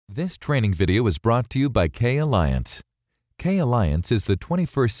This training video is brought to you by K Alliance. K Alliance is the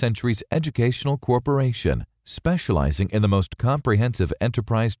 21st century's educational corporation, specializing in the most comprehensive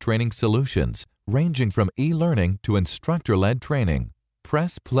enterprise training solutions, ranging from e-learning to instructor-led training.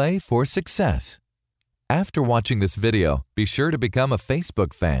 Press play for success. After watching this video, be sure to become a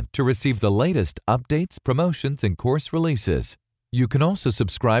Facebook fan to receive the latest updates, promotions, and course releases. You can also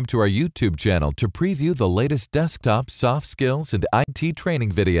subscribe to our YouTube channel to preview the latest desktop, soft skills, and IT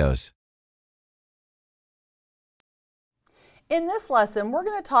training videos. In this lesson, we're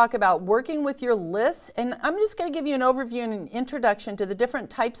going to talk about working with your lists, and I'm just going to give you an overview and an introduction to the different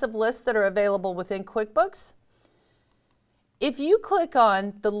types of lists that are available within QuickBooks. If you click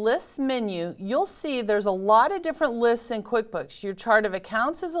on the Lists menu, you'll see there's a lot of different lists in QuickBooks. Your chart of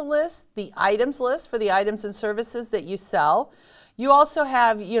accounts is a list, the items list for the items and services that you sell. You also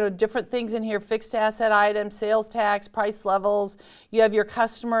have, different things in here, fixed asset items, sales tax, price levels. You have your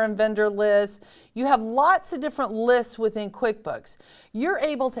customer and vendor list. You have lots of different lists within QuickBooks. You're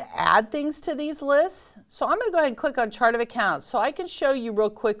able to add things to these lists. So I'm going to go ahead and click on chart of accounts so I can show you real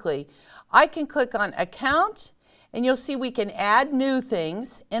quickly. I can click on account, and you'll see we can add new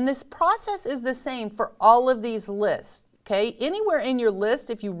things. And this process is the same for all of these lists. Okay, anywhere in your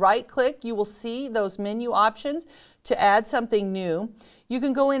list, if you right click, you will see those menu options to add something new. You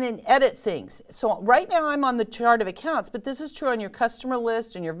can go in and edit things. So right now I'm on the chart of accounts, but this is true on your customer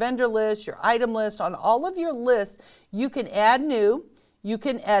list and your vendor list, your item list. On all of your lists, you can add new, you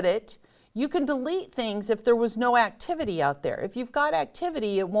can edit, you can delete things if there was no activity out there. If you've got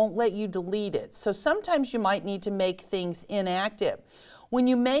activity, it won't let you delete it. So sometimes you might need to make things inactive. When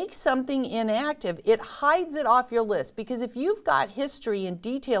you make something inactive, it hides it off your list, because if you've got history and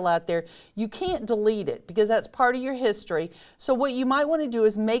detail out there, you can't delete it because that's part of your history. So what you might want to do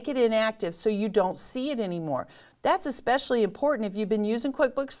is make it inactive so you don't see it anymore. That's especially important if you've been using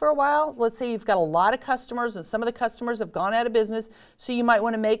QuickBooks for a while. Let's say you've got a lot of customers and some of the customers have gone out of business, so you might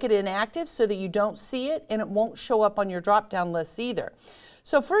want to make it inactive so that you don't see it and it won't show up on your drop-down lists either.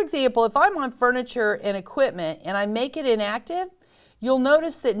 So for example, if I'm on furniture and equipment and I make it inactive, you'll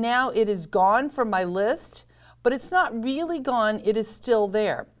notice that now it is gone from my list, but it's not really gone, it is still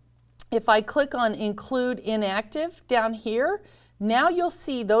there. If I click on Include Inactive down here, now you'll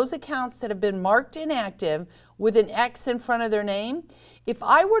see those accounts that have been marked inactive with an X in front of their name. If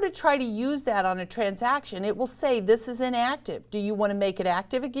I were to try to use that on a transaction, it will say this is inactive. Do you want to make it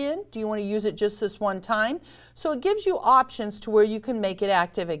active again? Do you want to use it just this one time? So it gives you options to where you can make it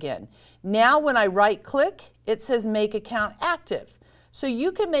active again. Now when I right click, it says Make Account Active. So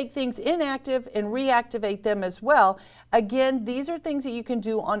you can make things inactive and reactivate them as well. Again, these are things that you can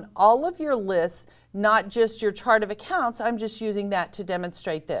do on all of your lists, not just your chart of accounts. I'm just using that to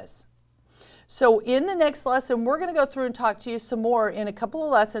demonstrate this. So in the next lesson, we're going to go through and talk to you some more in a couple of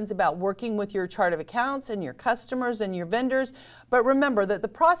lessons about working with your chart of accounts and your customers and your vendors. But remember that the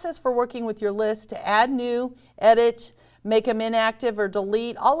process for working with your list to add new, edit, make them inactive, or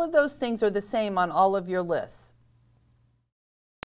delete, all of those things are the same on all of your lists.